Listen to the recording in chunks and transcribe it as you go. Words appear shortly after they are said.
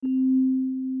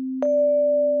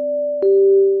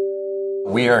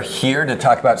We are here to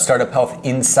talk about Startup Health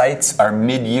Insights, our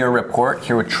mid-year report,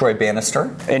 here with Troy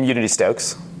Bannister. And Unity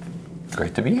Stokes.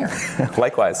 Great to be here.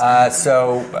 Likewise.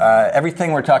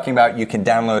 Everything we're talking about, you can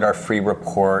download our free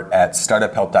report at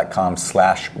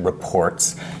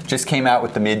startuphealth.com/reports. Just came out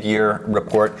with the mid-year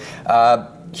report.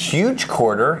 Huge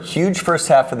quarter, huge first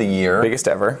half of the year. Biggest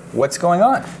ever. What's going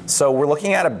on? So we're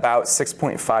looking at about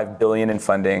 $6.5 billion in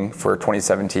funding for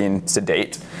 2017 to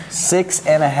date.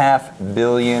 $6.5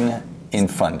 billion in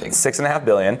funding. $6.5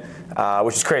 billion,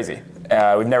 which is crazy.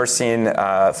 We've never seen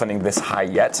funding this high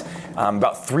yet.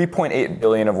 About $3.8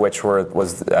 billion of which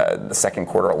was the second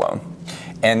quarter alone.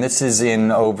 And this is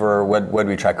in over, what do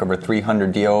we track, over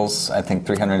 300 deals? I think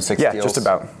 306 deals? Yeah, just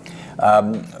about.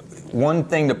 One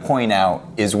thing to point out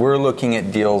is we're looking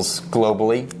at deals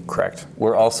globally. Correct.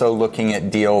 We're also looking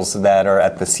at deals that are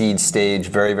at the seed stage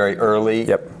very, very early.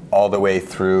 Yep. All the way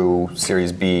through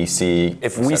Series B, C.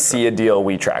 If we see a deal,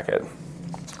 we track it.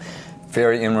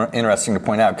 Very interesting to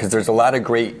point out because there's a lot of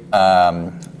great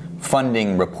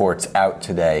funding reports out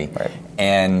today. Right.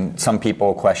 And some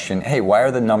people question, hey, why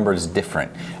are the numbers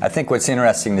different? I think what's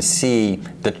interesting to see,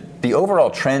 the overall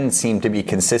trends seem to be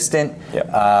consistent.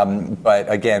 Yep.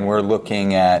 But again, we're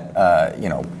looking at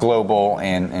global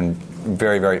and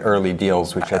very, very early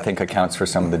deals, which I think accounts for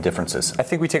some of the differences. I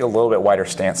think we take a little bit wider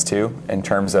stance too in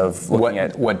terms of looking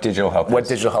at what digital health is. What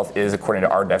digital health is according to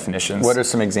our definitions. What are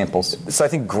some examples? So I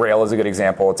think Grail is a good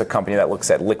example. It's a company that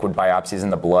looks at liquid biopsies in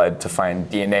the blood to find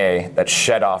DNA that's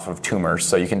shed off of tumors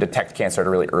so you can detect cancer at a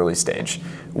really early stage.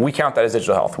 We count that as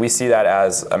digital health. We see that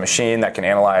as a machine that can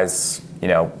analyze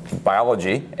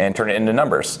biology and turn it into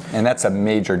numbers. And that's a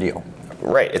major deal.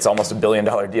 Right, it's almost $1 billion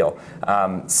deal.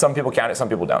 Some people count it, some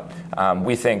people don't.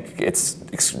 We think it's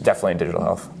definitely in digital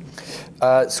health.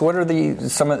 So what are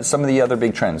some of the other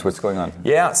big trends? What's going on?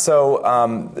 Yeah, so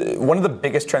one of the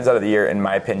biggest trends out of the year, in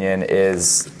my opinion,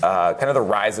 is kind of the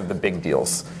rise of the big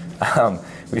deals.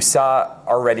 We saw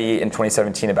already in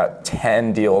 2017 about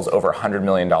 10 deals over $100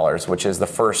 million, which is the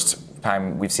first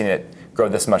time we've seen it grow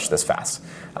this much this fast.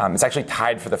 It's actually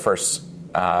tied for the first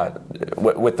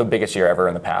with the biggest year ever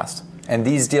in the past. And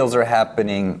these deals are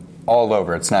happening all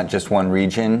over. It's not just one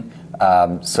region.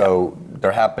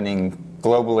 They're happening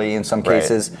globally in some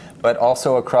cases, but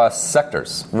also across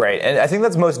sectors. Right, and I think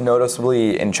that's most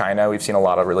noticeably in China. We've seen a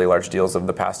lot of really large deals over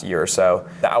the past year or so.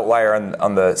 The outlier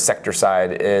on the sector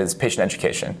side is patient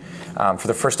education. For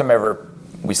the first time ever,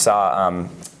 we saw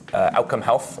Outcome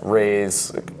Health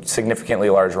raise a significantly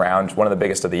large round, one of the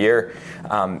biggest of the year,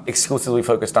 exclusively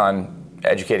focused on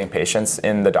educating patients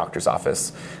in the doctor's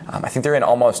office. I think they're in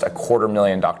almost a quarter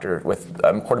million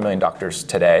doctors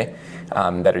today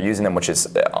that are using them, which is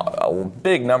a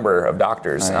big number of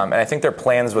doctors. Right. And I think their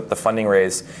plans with the funding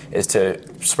raise is to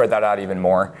spread that out even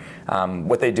more.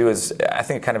 What they do is, I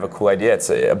think, kind of a cool idea.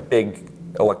 It's a big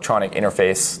electronic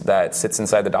interface that sits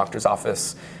inside the doctor's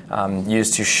office,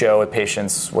 used to show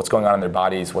patients what's going on in their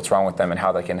bodies, what's wrong with them, and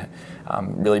how they can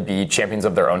really be champions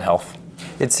of their own health.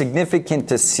 It's significant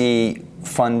to see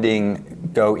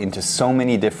funding go into so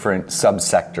many different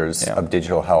subsectors of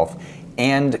digital health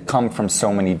and come from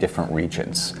so many different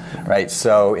regions, right?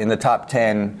 So in the top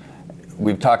 10,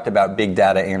 we've talked about big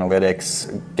data analytics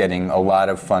getting a lot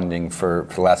of funding for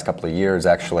the last couple of years,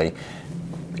 actually.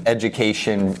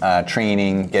 Education,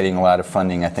 training, getting a lot of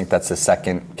funding. I think that's the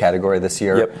second category this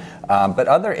year. Yep. But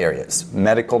other areas,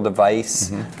 medical device.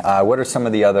 What are some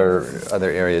of the other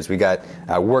areas? We got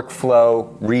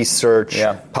workflow, research,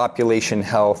 population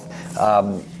health.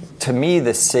 To me,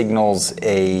 this signals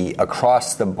a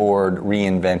across-the-board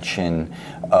reinvention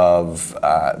of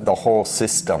the whole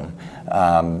system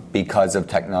because of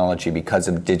technology, because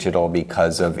of digital,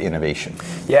 because of innovation.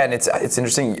 Yeah, and it's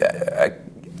interesting.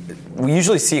 We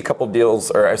usually see a couple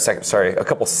deals, a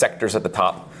couple sectors at the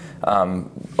top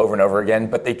over and over again,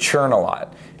 but they churn a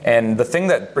lot. And the thing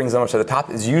that brings them up to the top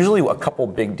is usually a couple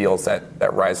big deals that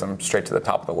rise them straight to the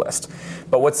top of the list.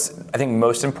 But what's, I think,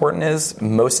 most important is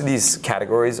most of these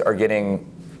categories are getting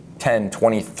 10,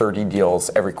 20, 30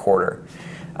 deals every quarter.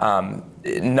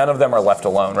 None of them are left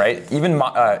alone, right? Even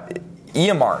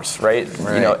EMRs, right?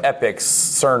 Epics,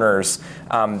 Cerners.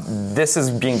 This is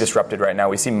being disrupted right now.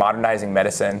 We see Modernizing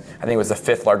Medicine, I think it was the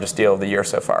 5th largest deal of the year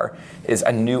so far, is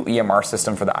a new EMR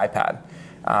system for the iPad.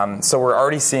 So we're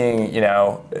already seeing,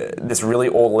 this really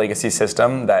old legacy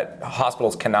system that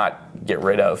hospitals cannot get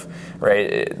rid of,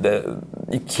 right?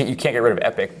 You can't get rid of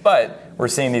Epic, but we're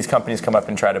seeing these companies come up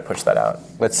and try to push that out.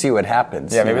 Let's see what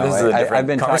happens. Yeah, maybe this is a different I've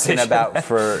been talking about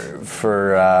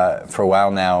for a while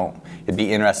now. It'd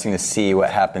be interesting to see what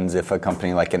happens if a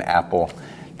company like an Apple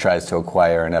tries to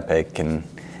acquire an Epic and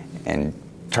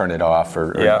turn it off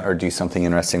or do something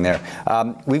interesting there.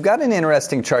 We've got an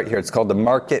interesting chart here. It's called the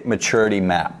Market Maturity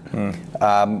Map.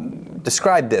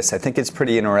 Describe this. I think it's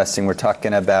pretty interesting. We're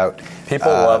talking about...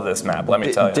 People love this map, let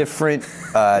me tell you. Different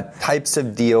types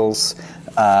of deals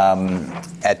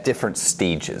at different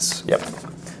stages. Yep.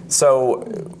 So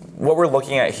what we're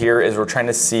looking at here is we're trying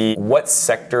to see what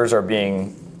sectors are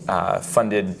being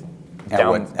funded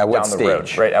down the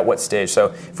road, right? At what stage? So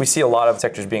if we see a lot of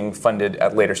sectors being funded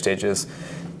at later stages,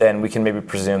 then we can maybe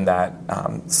presume that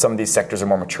some of these sectors are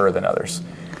more mature than others.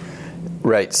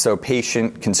 Right. So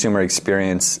patient consumer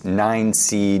experience, 9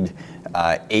 seed,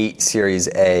 8 Series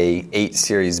A, 8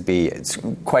 Series B. It's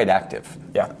quite active.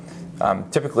 Yeah.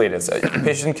 Typically it is.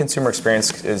 Patient consumer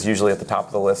experience is usually at the top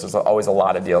of the list. There's always a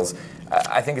lot of deals.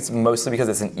 I think it's mostly because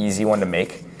it's an easy one to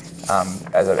make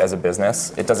as a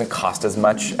business. It doesn't cost as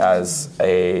much as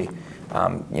a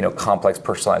complex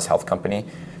personalized health company.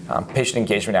 Patient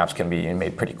engagement apps can be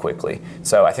made pretty quickly.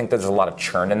 So I think there's a lot of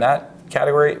churn in that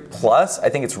category. Plus, I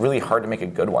think it's really hard to make a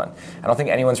good one. I don't think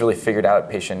anyone's really figured out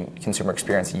patient consumer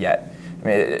experience yet. I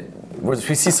mean, we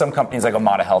see some companies like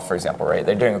Omada Health, for example, right?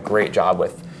 They're doing a great job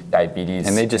with diabetes.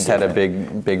 And they just had a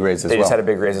big raise as well. They just had a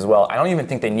big raise as well. I don't even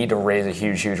think they need to raise a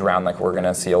huge round like we're going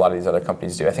to see a lot of these other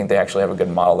companies do. I think they actually have a good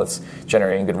model that's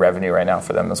generating good revenue right now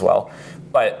for them as well.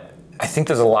 But I think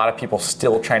there's a lot of people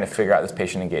still trying to figure out this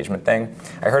patient engagement thing.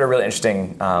 I heard a really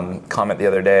interesting comment the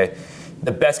other day.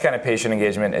 The best kind of patient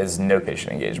engagement is no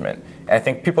patient engagement. And I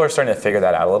think people are starting to figure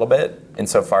that out a little bit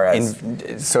insofar as...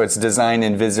 So it's designed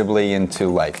invisibly into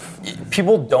life.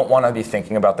 People don't want to be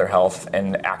thinking about their health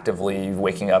and actively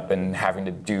waking up and having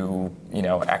to do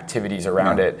activities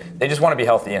around it. They just want to be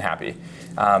healthy and happy.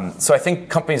 So I think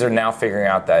companies are now figuring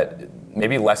out that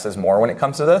maybe less is more when it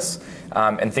comes to this,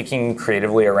 and thinking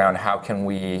creatively around how can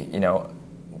we,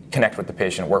 connect with the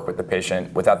patient, work with the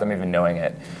patient without them even knowing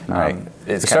it.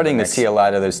 We're starting to see a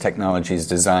lot of those technologies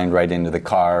designed right into the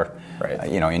car, right.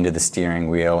 Into the steering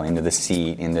wheel, into the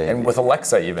seat, and with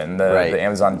Alexa even, the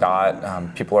Amazon Dot.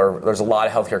 There's a lot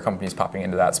of healthcare companies popping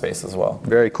into that space as well.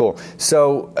 Very cool.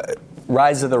 So.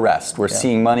 Rise of the rest. We're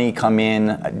seeing money come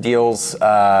in, deals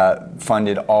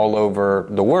funded all over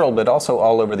the world, but also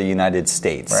all over the United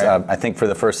States. Right. I think for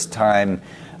the first time,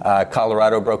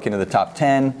 Colorado broke into the top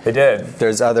 10. They did.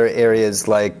 There's other areas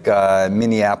like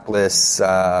Minneapolis,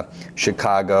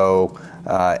 Chicago,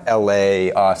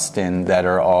 LA, Austin that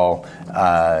are all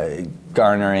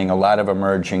garnering a lot of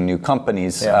emerging new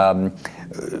companies. Yeah.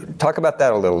 Talk about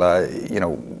that a little.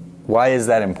 Why is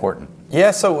that important?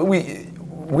 Yeah, so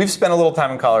We've spent a little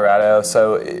time in Colorado,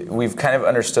 so we've kind of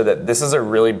understood that this is a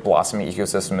really blossoming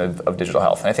ecosystem of digital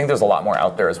health, and I think there's a lot more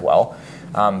out there as well.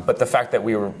 But the fact that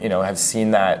we have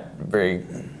seen that very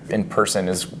in person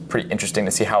is pretty interesting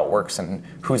to see how it works and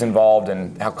who's involved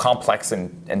and how complex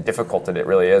and difficult it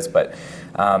really is. But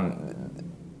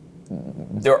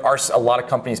there are a lot of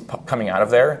companies coming out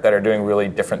of there that are doing really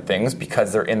different things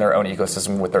because they're in their own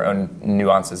ecosystem with their own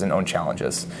nuances and own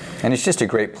challenges. And it's just a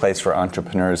great place for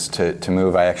entrepreneurs to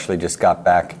move. I actually just got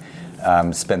back,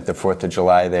 spent the 4th of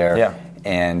July there. Yeah.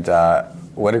 And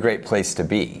what a great place to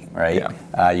be, right?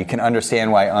 Yeah. You can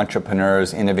understand why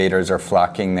entrepreneurs, innovators are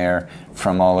flocking there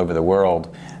from all over the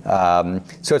world.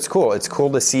 So it's cool. It's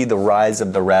cool to see the rise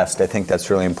of the rest. I think that's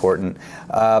really important.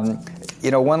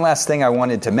 One last thing I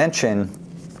wanted to mention,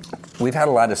 we've had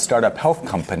a lot of startup health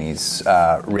companies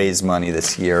raise money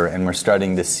this year, and we're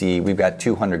starting to see, we've got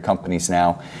 200 companies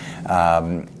now,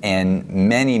 and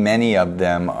many of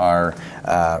them are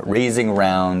raising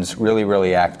rounds,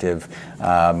 really active.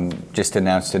 Just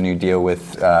announced a new deal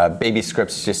with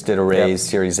BabyScripts, just did a raise,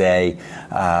 Series A.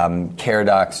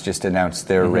 CareDocs just announced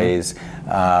their raise.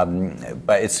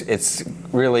 But it's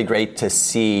really great to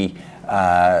see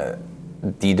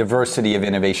the diversity of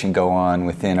innovation go on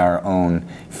within our own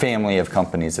family of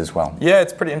companies as well. Yeah,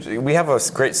 it's pretty interesting. We have a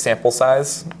great sample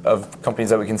size of companies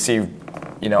that we can see,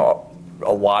 a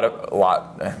lot. How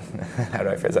do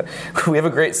I phrase that? We have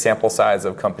a great sample size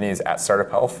of companies at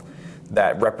Startup Health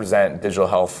that represent digital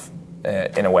health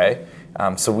in a way.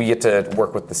 So we get to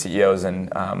work with the CEOs and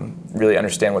really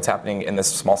understand what's happening in this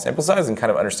small sample size and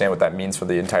kind of understand what that means for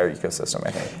the entire ecosystem,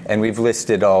 I think. And we've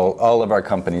listed all of our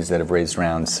companies that have raised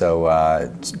rounds.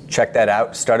 So check that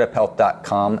out,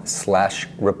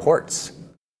 startuphealth.com/reports.